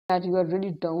that you are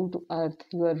really down to earth,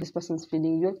 you are this person's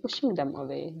feeling, you are pushing them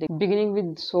away. The beginning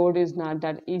with sword is not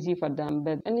that easy for them,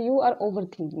 but and you are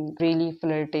overthinking, really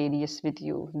flirtatious with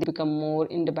you. They become more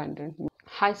independent.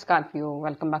 Hi Scorpio,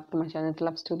 welcome back to my channel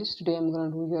Love Stories. Today I'm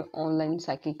gonna do your online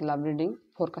psychic love reading,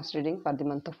 forecast reading for the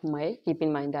month of May. Keep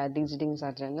in mind that these readings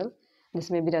are general. This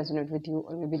may be resonate with you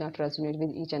or maybe not resonate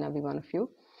with each and every one of you.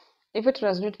 If it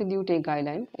resonates with you, take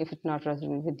guideline. If it not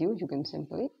resonate with you, you can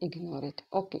simply ignore it.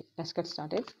 Okay, let's get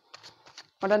started.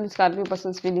 What are the Scorpio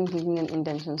person's feeling, thinking, and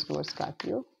intentions towards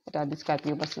Scorpio? What are the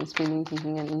Scorpio person's feeling,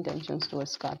 thinking, and intentions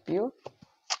towards Scorpio?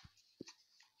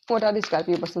 What are the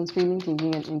Scorpio person's feeling,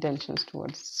 thinking, and intentions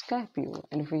towards Scorpio?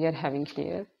 And we are having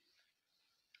here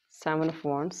Seven of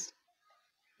Wands,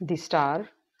 the Star,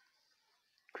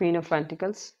 Queen of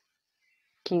Pentacles,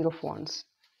 King of Wands.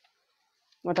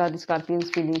 What are the Scorpions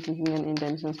feeling, thinking, and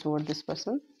intentions toward this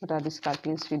person? What are the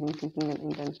Scorpions feeling, thinking, and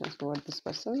intentions toward this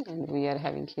person? And we are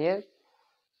having here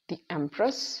the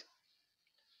Empress,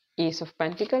 Ace of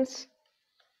Pentacles,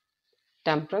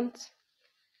 Temperance,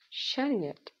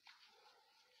 Chariot.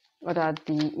 What are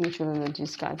the mutual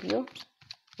energies, Scorpio?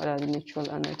 What are the mutual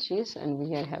energies? And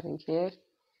we are having here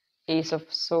Ace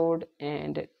of Sword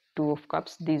and Two of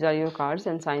Cups. These are your cards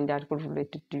and sign that could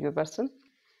relate to your person.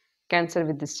 Cancer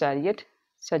with this Chariot,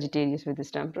 Sagittarius with this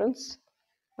Temperance,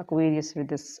 Aquarius with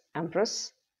this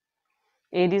Empress,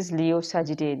 Aries, Leo,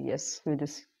 Sagittarius with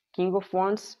this King of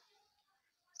Wands,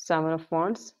 Seven of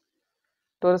Wands,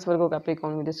 Taurus, Virgo,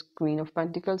 Capricorn with this Queen of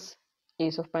Pentacles,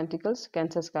 Ace of Pentacles,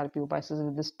 Cancer, Scorpio, Pisces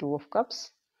with this Two of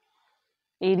Cups,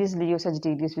 Aries, Leo,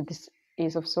 Sagittarius with this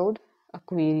Ace of Sword,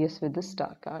 Aquarius with this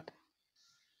Star card.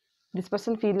 This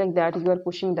person feel like that you are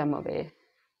pushing them away.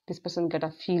 This person get a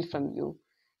feel from you,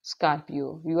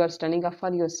 Scorpio. You are standing up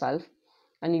for yourself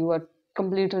and you are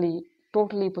completely,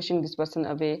 totally pushing this person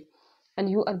away, and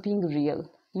you are being real.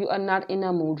 You are not in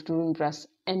a mood to impress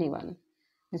anyone.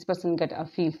 This person get a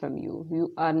feel from you.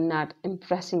 You are not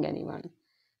impressing anyone.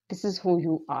 This is who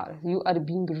you are. You are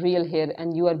being real here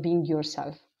and you are being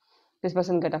yourself. This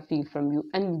person get a feel from you,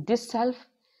 and this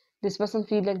person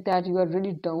feel like that you are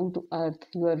really down to earth.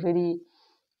 You are really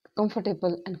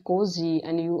comfortable and cozy,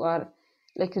 and you are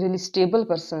like a really stable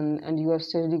person, and you are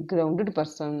a really grounded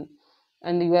person,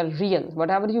 and you are real.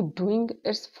 Whatever you're doing,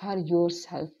 it's for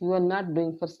yourself. You are not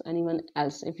doing for anyone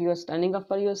else. If you are standing up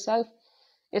for yourself,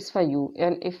 it's for you.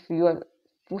 And if you are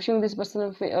pushing this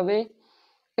person away,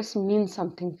 it's meant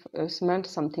something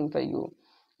for you.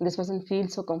 This person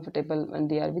feels so comfortable when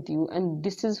they are with you, and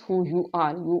this is who you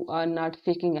are. You are not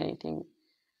faking anything.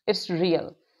 It's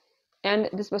real. And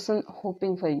this person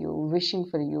hoping for you, wishing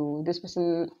for you. This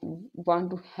person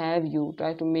want to have you,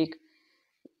 try to make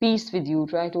peace with you,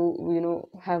 try to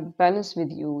have balance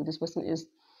with you. This person is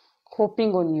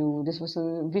hoping on you. This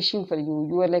person wishing for you.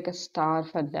 You are like a star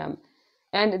for them,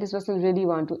 and this person really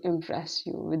want to impress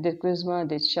you with their charisma,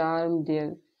 their charm,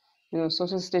 their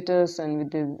social status, and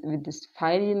with this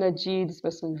fiery energy. This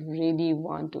person really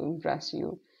want to impress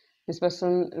you. This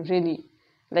person really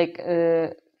like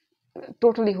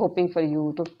totally hoping for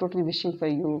you, totally wishing for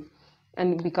you,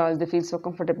 and because they feel so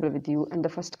comfortable with you. And the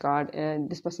first card,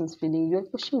 this person's feeling you're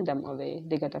pushing them away.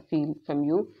 They get a feel from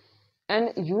you,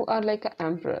 and you are like an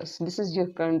empress. This is your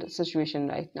current situation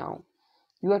right now.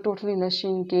 You are totally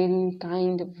nourishing, caring,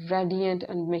 kind, radiant,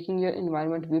 and making your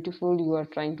environment beautiful. You are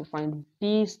trying to find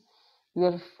peace. You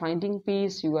are finding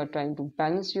peace. You are trying to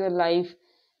balance your life.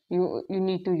 You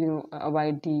need to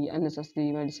avoid the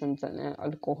unnecessary medicines and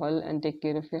alcohol, and take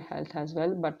care of your health as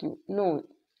well. But you know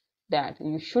that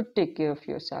you should take care of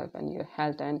yourself and your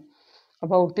health. And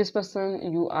about this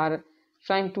person, you are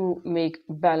trying to make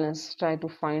balance, try to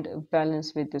find a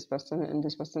balance with this person. And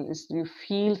this person is, you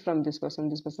feel from this person,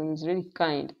 this person is really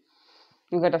kind.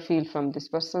 You get a feel from this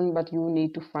person, but you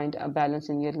need to find a balance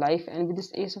in your life. And with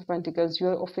this Ace of Pentacles, you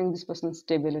are offering this person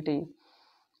stability.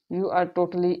 You are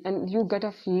totally, and you get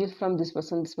a feel from this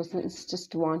person. This person is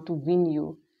just want to win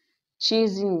you,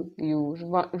 chasing you,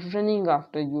 running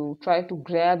after you, try to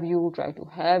grab you, try to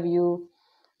have you.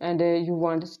 And you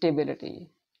want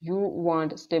stability. You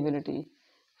want stability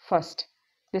first.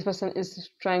 This person is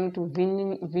trying to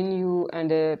win you, and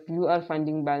you are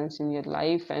finding balance in your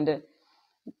life, and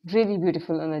really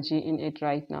beautiful energy in it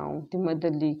right now. The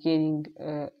motherly, caring,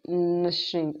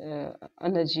 nurturing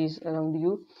energies around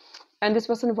you. And this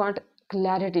person want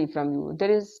clarity from you.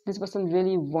 This person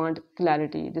really want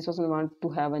clarity. This person want to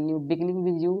have a new beginning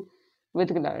with you, with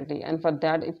clarity. And for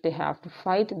that, if they have to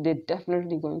fight, they're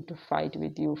definitely going to fight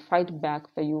with you, fight back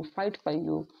for you, fight for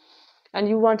you. And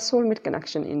you want soulmate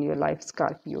connection in your life,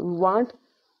 Scorpio. You want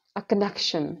a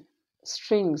connection,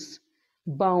 strings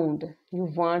bound. You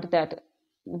want that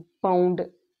bound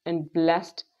and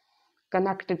blessed,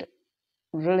 connected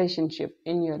relationship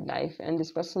in your life, and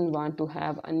this person want to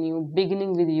have a new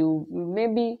beginning with you.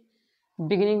 Maybe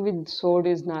beginning with sword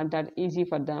is not that easy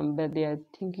for them, but they are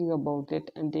thinking about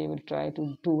it and they will try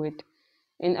to do it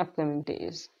in upcoming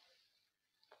days.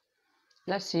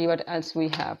 Let's see what else we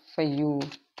have for you,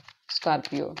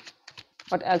 Scorpio.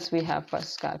 What else we have for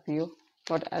Scorpio?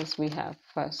 What else we have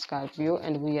for Scorpio?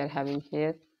 And we are having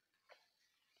here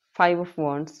Five of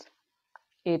Wands,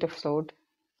 Eight of Swords,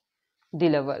 the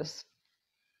Lovers.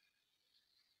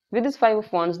 With this Five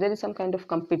of Wands, there is some kind of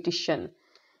competition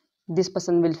this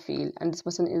person will feel, and this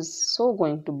person is so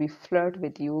going to be flirt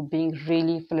with you, being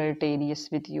really flirtatious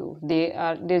with you. They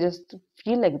just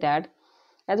feel like that.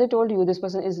 As I told you, this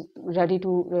person is ready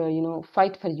to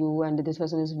fight for you, and this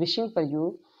person is wishing for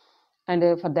you,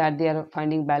 and for that they are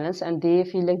finding balance, and they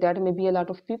feel like that maybe a lot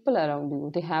of people around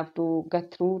you, they have to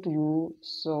get through to you,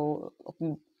 so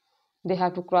they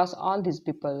have to cross all these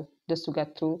people just to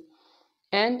get through,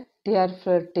 and they are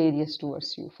flirtatious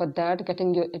towards you. For that,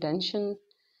 getting your attention,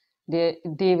 they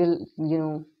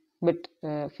will but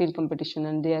feel competition,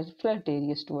 and they are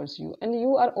flirtatious towards you, and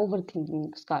you are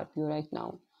overthinking, Scorpio, right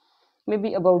now.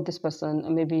 Maybe about this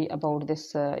person, maybe about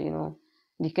this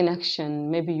the connection.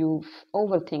 Maybe you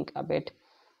overthink a bit.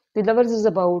 The Lovers is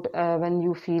about when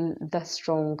you feel the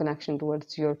strong connection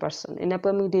towards your person. In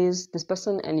upcoming days, this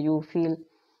person and you feel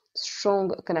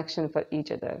strong connection for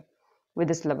each other. With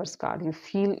this Lovers card, you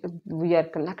feel we are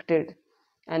connected,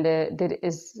 and there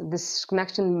is this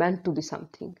connection meant to be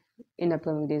something. In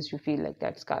upcoming days, you feel like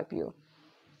that, Scorpio.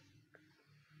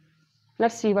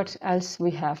 Let's see what else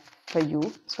we have for you,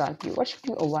 Scorpio. What should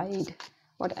you avoid?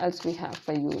 What else we have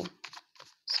for you,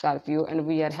 Scorpio? And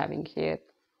we are having here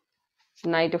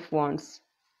Knight of Wands,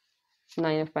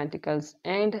 Nine of Pentacles,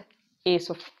 and Ace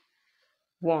of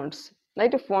Wands.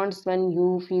 Knight of Wands, when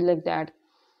you feel like that,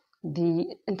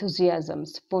 the enthusiasm,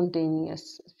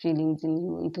 spontaneous feelings in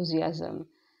you, enthusiasm.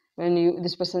 When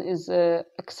this person is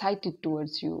excited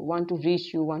towards you, want to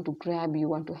reach you, want to grab you,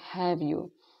 want to have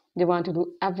you. They want to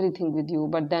do everything with you,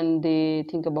 but then they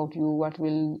think about you, what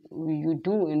will you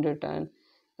do in return,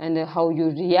 and how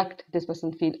you react. This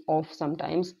person feel off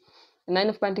sometimes. Nine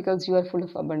of Pentacles, you are full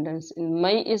of abundance. In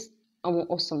May is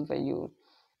awesome for you.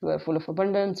 You are full of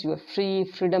abundance, you are free,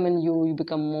 freedom in you, you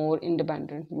become more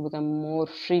independent, you become more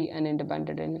free and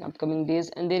independent in upcoming days,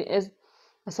 and there is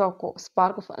a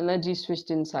spark of energy switched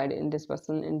inside in this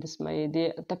person, in this May.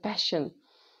 The passion,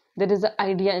 there is an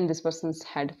idea in this person's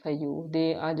head for you.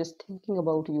 They are just thinking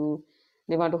about you.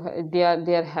 They want to they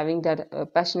are having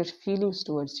that passionate feelings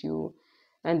towards you,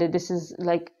 and this is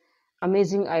like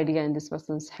amazing idea in this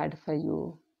person's head for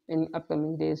you in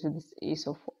upcoming days with this Ace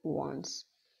of Wands.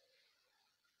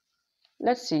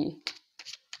 Let's see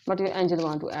what your angel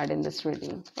want to add in this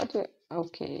reading.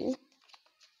 Okay.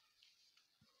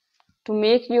 To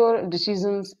make your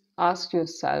decisions, ask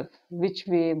yourself, which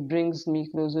way brings me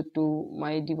closer to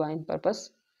my divine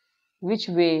purpose? Which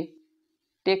way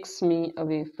takes me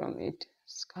away from it?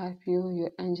 Scorpio, your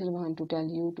angel want to tell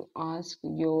you to ask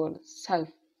yourself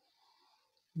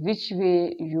which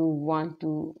way you want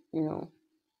to,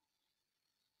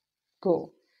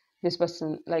 go. This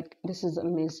person, like, this is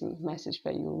amazing message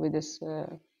for you with this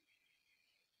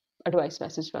advice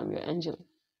message from your angel.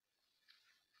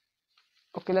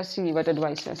 Okay, let's see what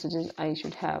advice messages I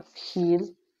should have. Heal,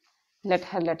 let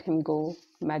her, let him go,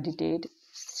 meditate,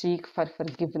 seek for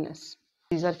forgiveness.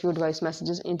 These are few advice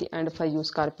messages in the end for you,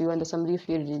 Scorpio, and the summary of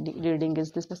your reading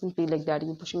is this person feel like that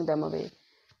you're pushing them away,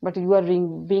 but you are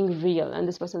being real, and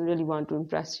this person really want to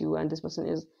impress you, and this person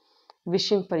is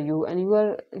wishing for you, and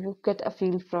you get a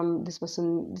feel from this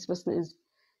person. This person is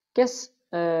just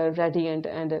radiant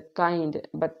and kind,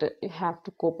 but you have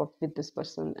to cope up with this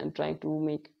person and trying to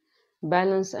make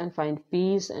balance and find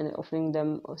peace and offering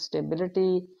them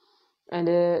stability. And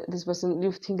this person,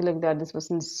 you think like that this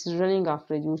person is running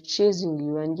after you, chasing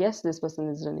you, and yes, this person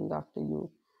is running after you,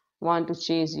 want to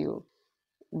chase you.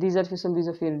 These are some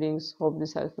of your readings. Hope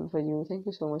this helpful for you. Thank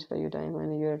you so much for your time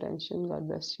and your attention. God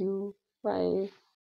bless you. Bye.